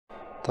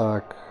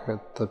Так,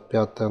 это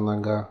пятая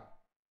нога.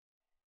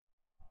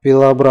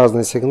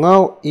 Пилообразный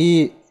сигнал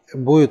и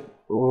будет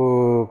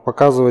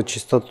показывать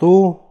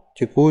частоту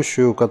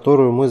текущую,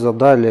 которую мы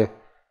задали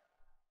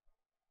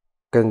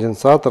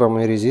конденсатором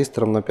и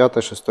резистором на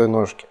 5-6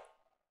 ножке.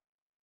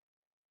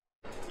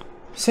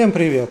 Всем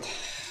привет!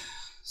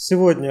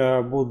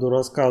 Сегодня буду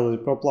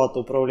рассказывать про плату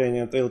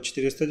управления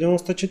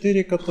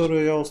TL494,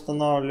 которую я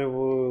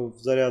устанавливаю в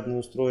зарядное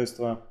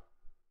устройство.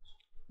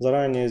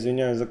 Заранее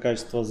извиняюсь за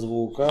качество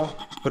звука.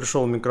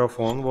 Пришел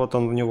микрофон, вот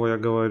он, в него я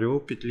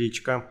говорю,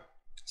 петличка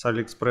с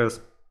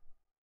Алиэкспресс.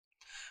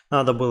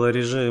 Надо было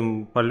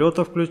режим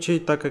полета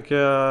включить, так как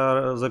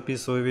я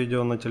записываю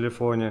видео на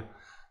телефоне.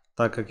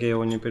 Так как я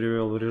его не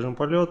перевел в режим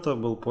полета,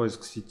 был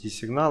поиск сети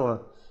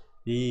сигнала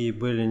и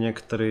были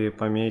некоторые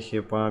помехи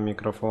по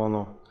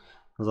микрофону.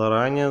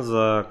 Заранее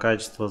за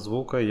качество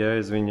звука я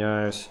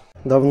извиняюсь.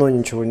 Давно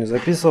ничего не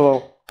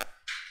записывал,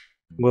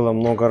 было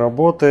много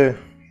работы.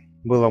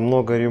 Было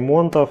много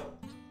ремонтов,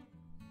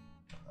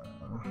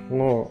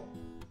 но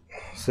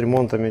с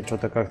ремонтами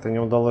что-то как-то не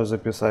удалось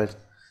записать.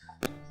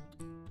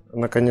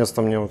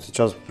 Наконец-то мне вот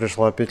сейчас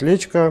пришла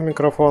петличка,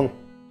 микрофон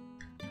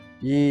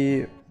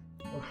и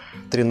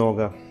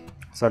тренога.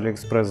 С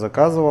Алиэкспресс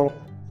заказывал.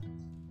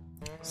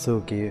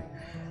 Ссылки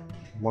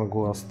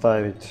могу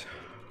оставить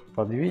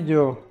под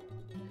видео.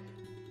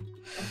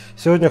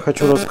 Сегодня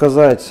хочу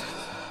рассказать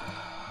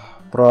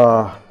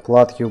про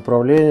платки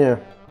управления.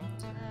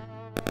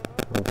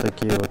 Вот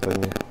такие вот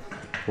они,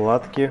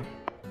 платки.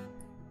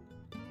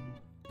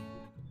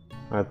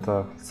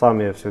 Это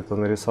сам я все это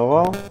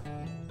нарисовал.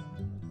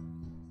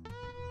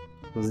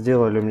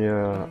 Сделали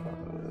мне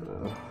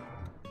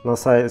на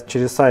сайт,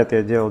 через сайт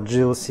я делал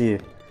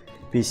GLC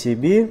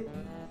PCB.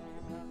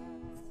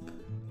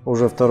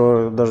 Уже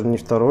второй, даже не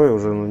второй,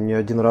 уже не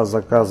один раз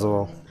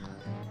заказывал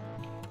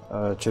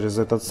через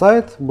этот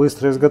сайт.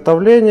 Быстрое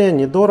изготовление,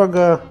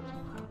 недорого.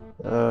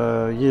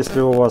 Если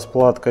у вас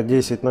платка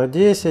 10 на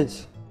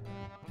 10.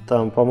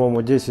 Там,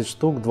 по-моему, 10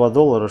 штук,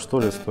 $2 что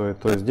ли стоит.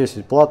 То есть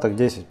 10 платок,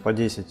 10 по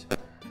 10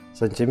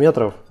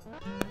 сантиметров.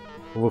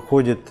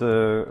 Выходит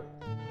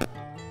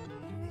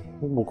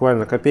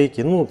буквально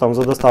копейки. Ну, там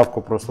за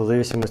доставку просто, в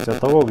зависимости от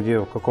того, где,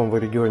 в каком вы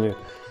регионе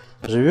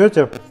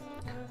живете.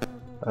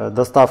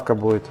 Доставка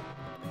будет.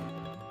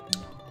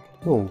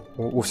 Ну,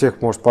 у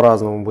всех может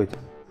по-разному быть.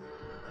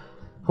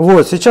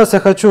 Вот, сейчас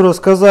я хочу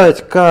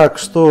рассказать, как,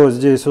 что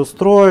здесь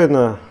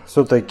устроено.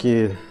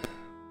 Все-таки...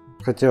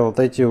 Хотел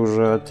отойти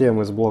уже от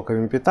темы с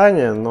блоками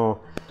питания,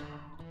 но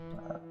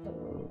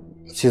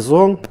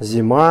сезон,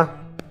 зима,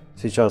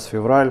 сейчас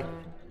февраль,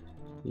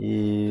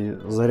 и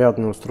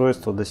зарядные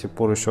устройства до сих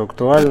пор еще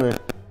актуальны.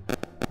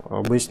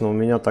 Обычно у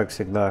меня так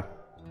всегда.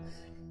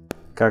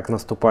 Как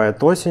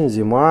наступает осень,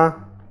 зима,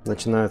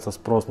 начинается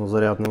спрос на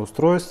зарядные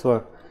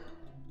устройства.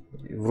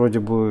 Вроде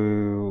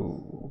бы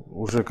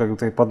уже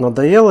как-то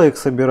поднадоело их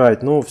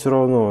собирать, но все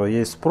равно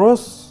есть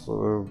спрос.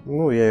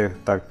 Ну, я их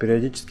так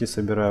периодически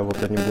собираю. Вот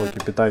они, блоки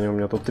питания, у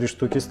меня тут 3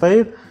 штуки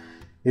стоит.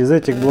 Из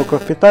этих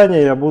блоков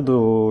питания я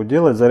буду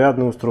делать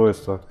зарядные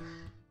устройства.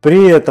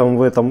 При этом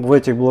в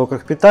этих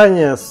блоках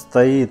питания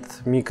стоит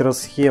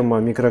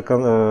микросхема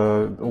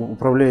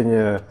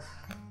управления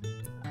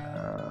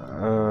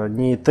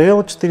не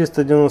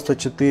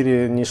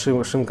TL494, не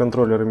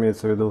шим-контроллер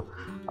имеется в виду,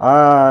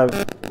 а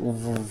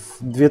в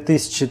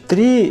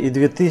 2003 и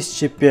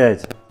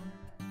 2005.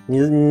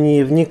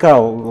 Не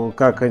вникал,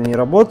 как они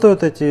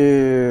работают,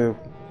 эти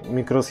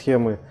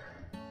микросхемы.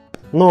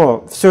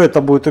 Но все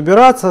это будет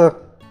убираться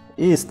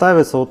и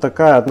ставится вот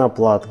такая одна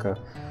платка.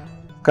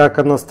 Как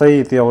она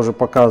стоит, я уже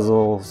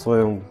показывал в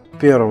своем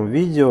первом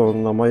видео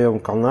на моем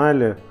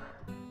канале.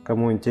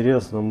 Кому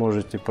интересно,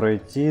 можете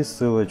пройти,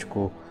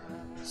 ссылочку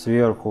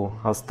сверху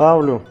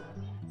оставлю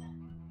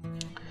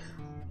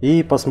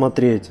и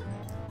посмотреть.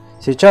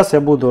 Сейчас я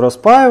буду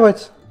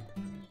распаивать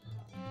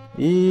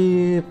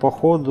и по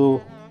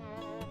ходу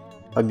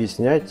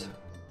объяснять.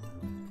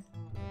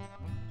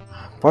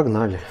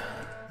 Погнали.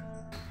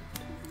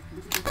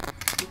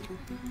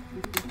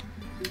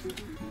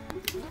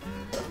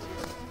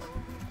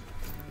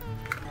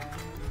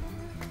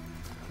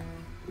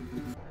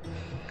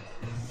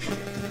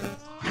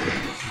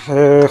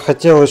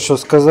 Хотел еще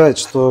сказать,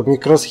 что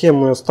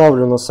микросхему я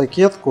ставлю на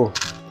сокетку.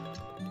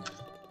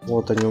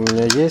 Вот они у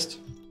меня есть.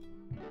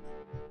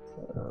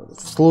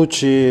 В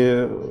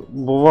случае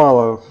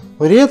бывало,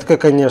 редко,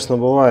 конечно,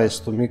 бывает,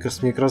 что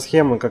с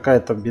микросхемой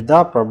какая-то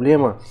беда,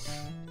 проблема.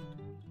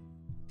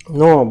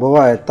 Но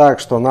бывает так,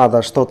 что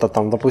надо что-то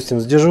там, допустим,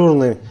 с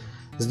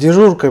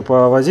дежуркой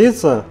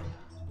повозиться.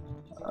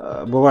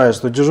 Бывает,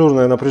 что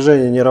дежурное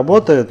напряжение не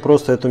работает,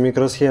 просто эту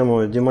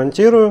микросхему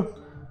демонтирую.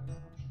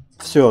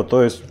 Все,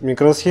 то есть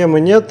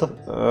микросхемы нет,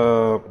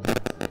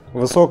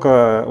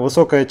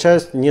 высокая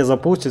часть не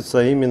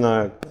запустится,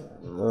 именно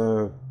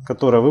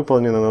которая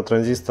выполнена на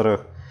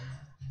транзисторах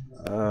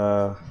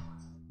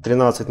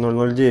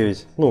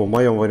 13009. Ну, в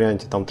моем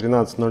варианте там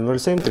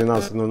 13007,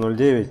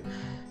 13009.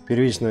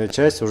 Первичная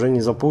часть уже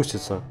не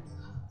запустится,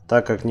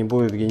 так как не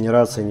будет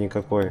генерации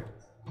никакой.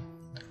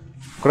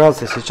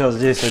 Вкратце сейчас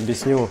здесь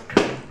объясню,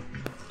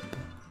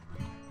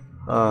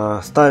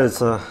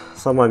 Ставится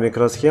сама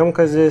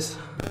микросхемка здесь.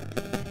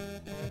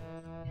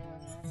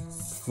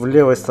 В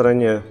левой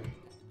стороне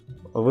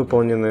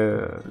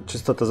выполнены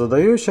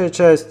частотозадающая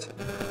часть,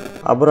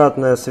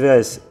 обратная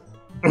связь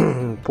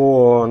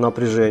по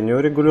напряжению,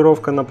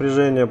 регулировка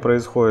напряжения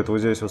происходит. Вот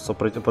здесь вот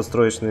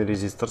подстроечный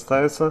резистор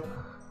ставится.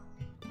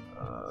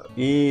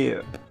 И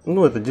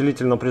это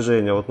делитель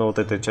напряжения вот на вот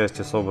этой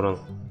части собран.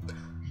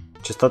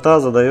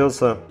 Частота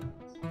задается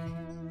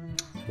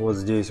вот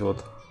здесь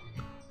вот.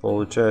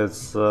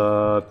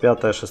 Получается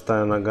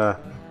 5-6 нога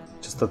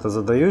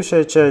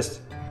частотозадающая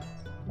часть.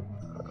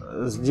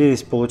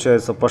 Здесь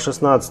получается по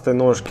 16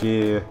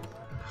 ножке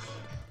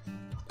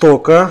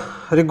тока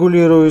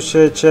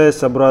регулирующая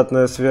часть.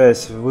 Обратная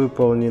связь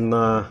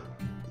выполнена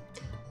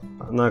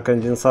на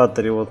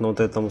конденсаторе вот на вот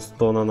этом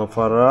 100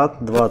 нанофарад,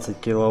 20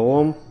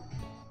 килоом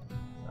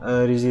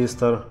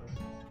резистор,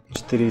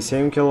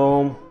 4,7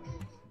 килоом.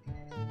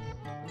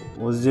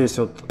 Вот здесь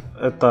вот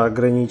это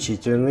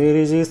ограничительный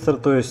резистор,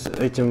 то есть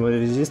этим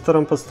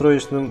резистором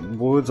подстроечным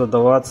будет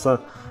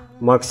задаваться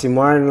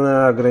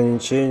максимальное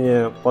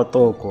ограничение по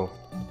току.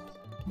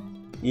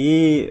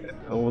 И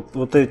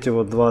вот эти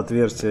вот два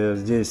отверстия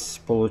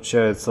здесь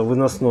получается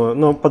выносное,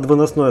 но под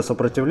выносное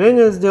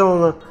сопротивление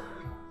сделано.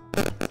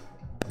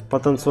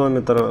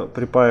 Потенциометр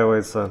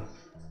припаивается.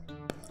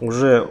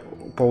 Уже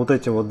по вот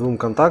этим вот двум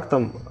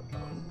контактам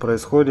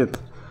происходит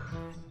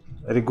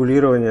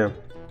регулирование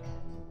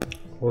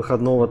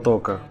выходного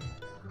тока.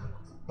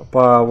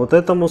 По вот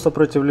этому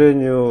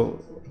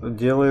сопротивлению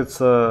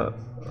делается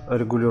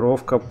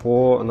регулировка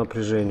по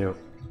напряжению.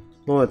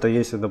 Это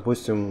если,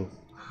 допустим,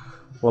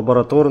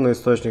 лабораторный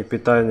источник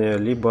питания,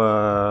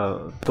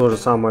 либо то же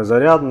самое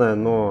зарядное,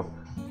 но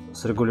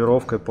с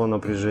регулировкой по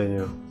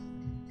напряжению.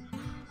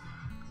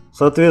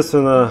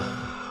 Соответственно,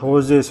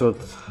 вот здесь вот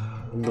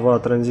два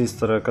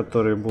транзистора,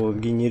 которые будут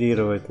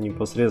генерировать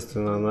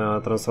непосредственно на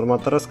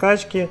трансформатор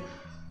раскачки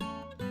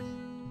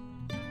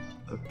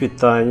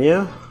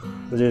питание.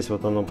 Здесь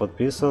вот оно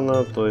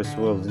подписано, то есть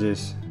вот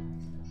здесь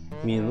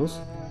минус,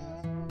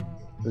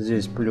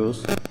 здесь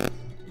плюс.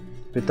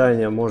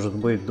 Питание может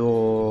быть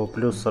до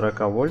плюс 40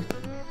 вольт.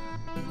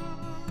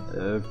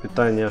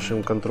 Питание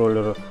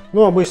шим-контроллера.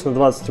 Обычно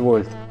 20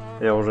 вольт,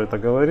 я уже это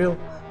говорил.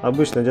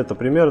 Обычно где-то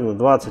примерно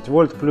 20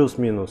 вольт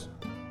плюс-минус.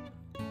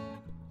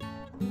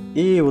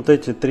 И вот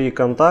эти три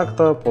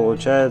контакта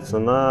получается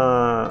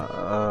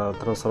на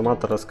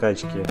трансформатор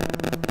раскачки.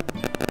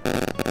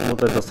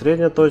 Вот это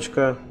средняя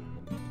точка.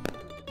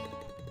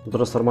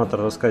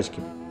 Трансформатор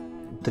раскачки.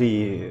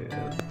 Три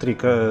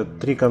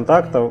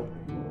контакта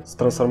с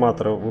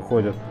трансформатора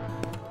выходят.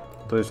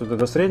 То есть вот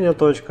это средняя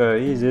точка,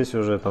 и здесь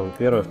уже там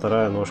первая,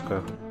 вторая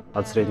ножка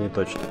от средней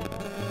точки.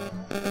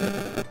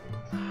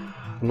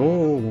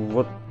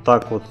 Вот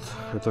так вот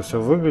это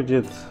все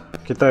выглядит.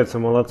 Китайцы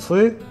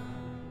молодцы.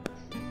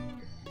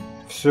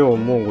 Все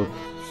могут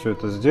все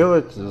это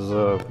сделать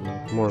за,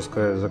 можно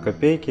сказать, за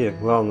копейки.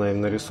 Главное,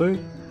 им нарисуй,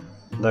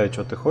 дай,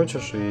 что ты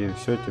хочешь, и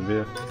все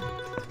тебе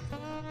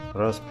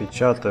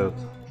распечатают.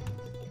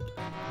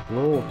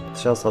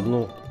 Сейчас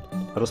одну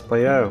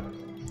распаяю.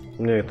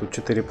 У меня тут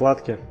 4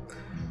 платки.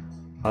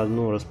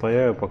 Одну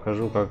распаяю,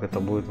 покажу, как это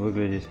будет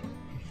выглядеть.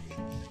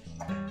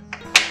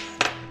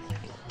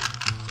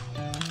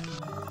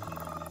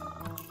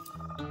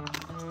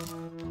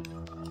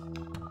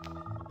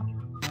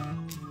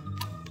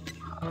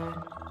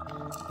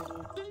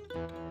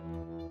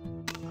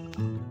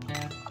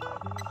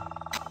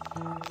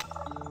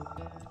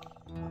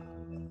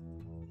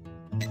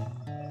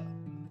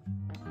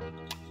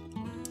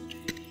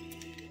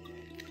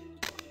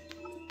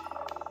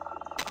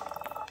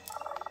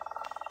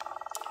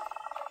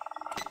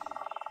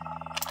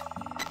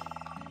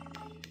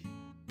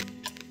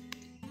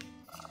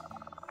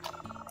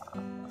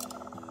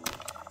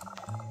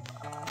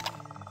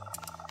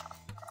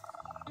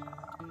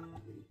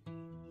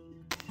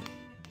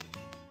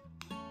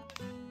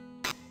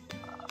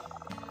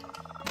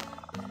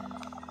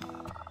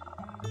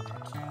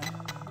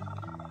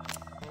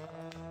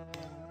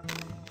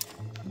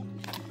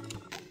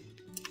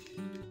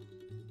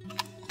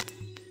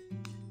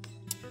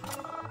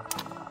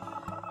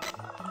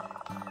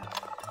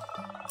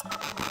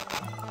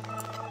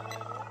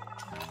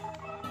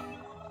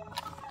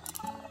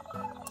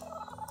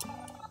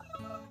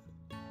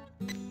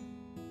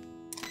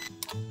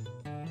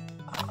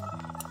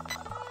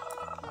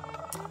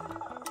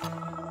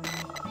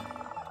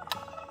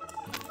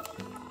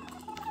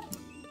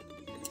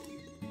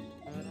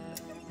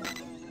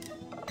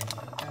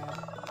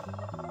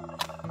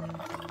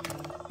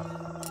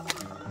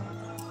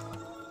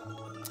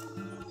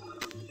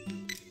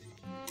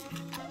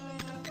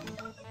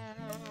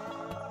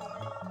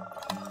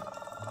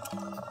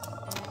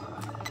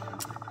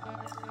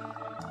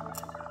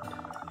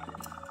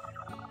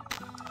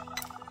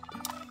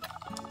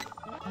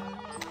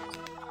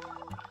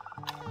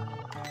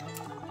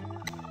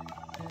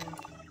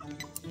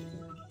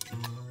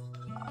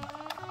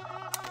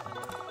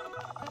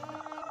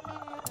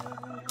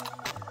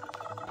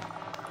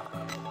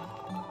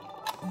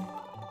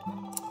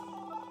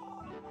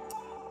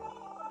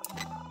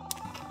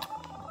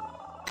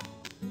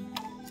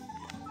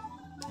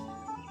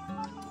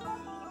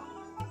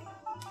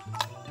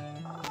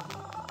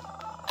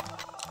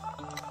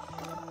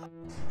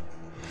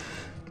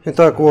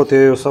 Итак, вот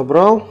я ее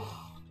собрал,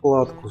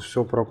 платку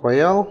все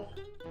пропаял,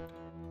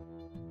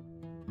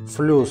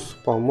 флюс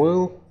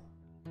помыл,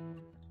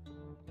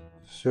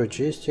 все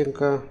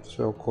чистенько,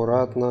 все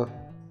аккуратно.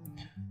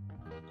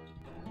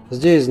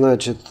 Здесь,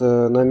 значит,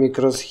 на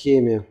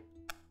микросхеме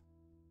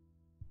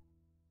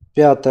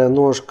 5-я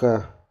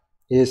ножка,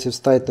 если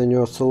встать на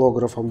нее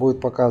осциллографом,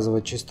 будет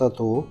показывать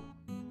частоту,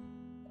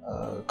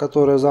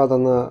 которая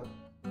задана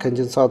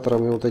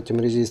конденсатором и вот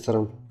этим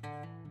резистором.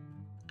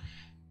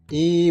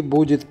 И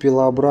будет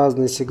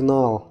пилообразный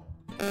сигнал.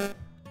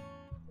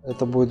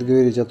 Это будет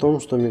говорить о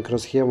том, что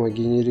микросхема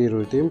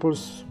генерирует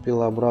импульс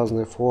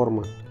пилообразной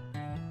формы.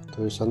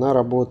 То есть она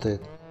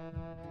работает.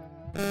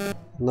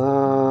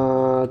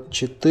 На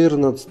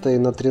 14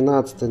 на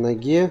 13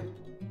 ноге,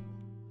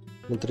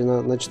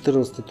 на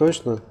 14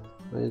 точно,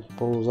 они,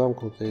 по-моему,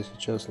 замкнуты, если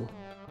честно.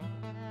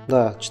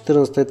 Да,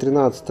 14 и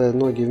 13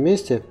 ноги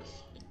вместе,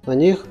 на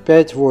них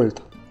 5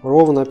 вольт,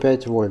 ровно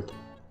 5 вольт.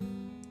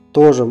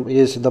 Тоже,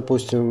 если,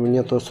 допустим,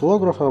 нет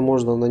осциллографа,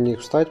 можно на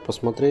них встать,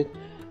 посмотреть.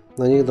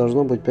 На них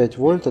должно быть 5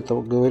 вольт. Это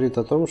говорит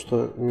о том,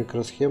 что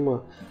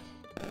микросхема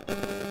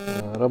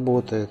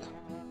работает.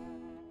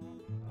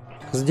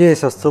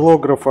 Здесь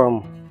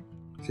осциллографом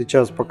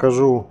сейчас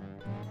покажу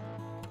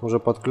уже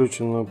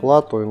подключенную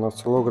плату. И на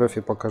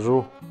осциллографе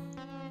покажу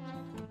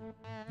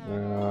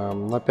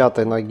на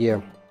 5-й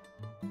ноге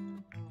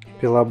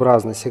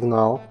пилообразный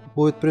сигнал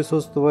будет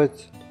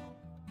присутствовать.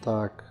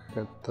 Так,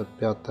 это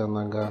 5-я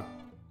нога.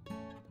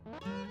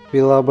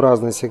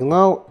 Пилообразный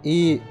сигнал,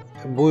 и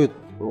будет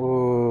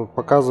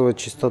показывать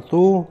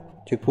частоту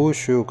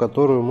текущую,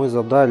 которую мы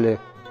задали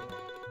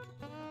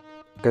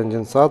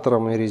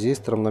конденсатором и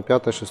резистором на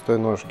 5-6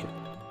 ножке.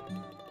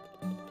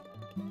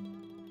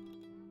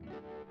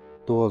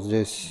 Вот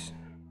здесь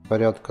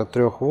порядка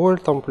 3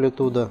 вольт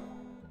амплитуда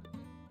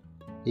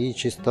и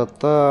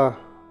частота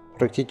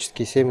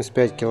практически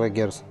 75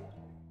 килогерц,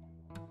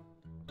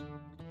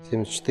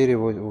 74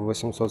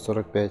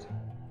 845.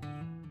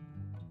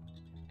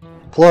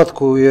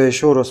 Платку я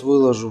еще раз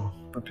выложу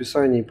в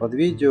описании под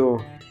видео,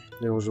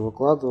 я уже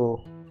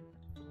выкладывал.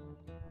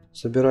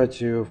 Собирать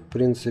ее, в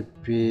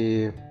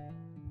принципе,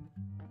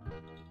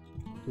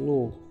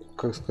 ну,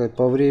 как сказать,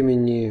 по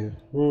времени,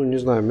 ну, не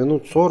знаю,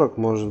 минут 40,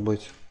 может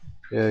быть,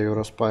 я ее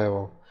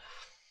распаивал.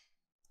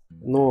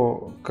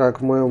 Но, как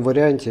в моем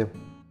варианте,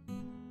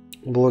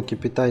 блоки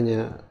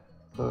питания,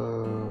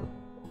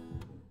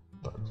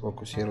 так,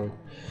 сфокусировать,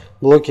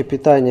 блоки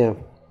питания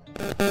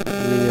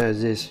у меня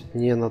здесь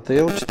не на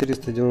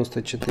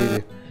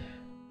TL494,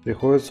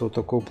 приходится вот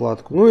такую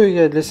платку. Ну и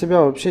я для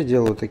себя вообще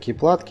делаю такие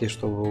платки,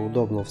 чтобы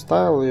удобно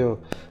вставил ее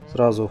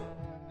сразу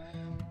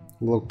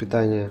в блок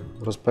питания,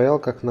 распаял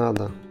как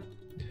надо,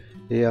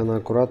 и она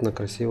аккуратно,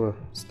 красиво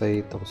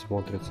стоит там,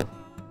 смотрится.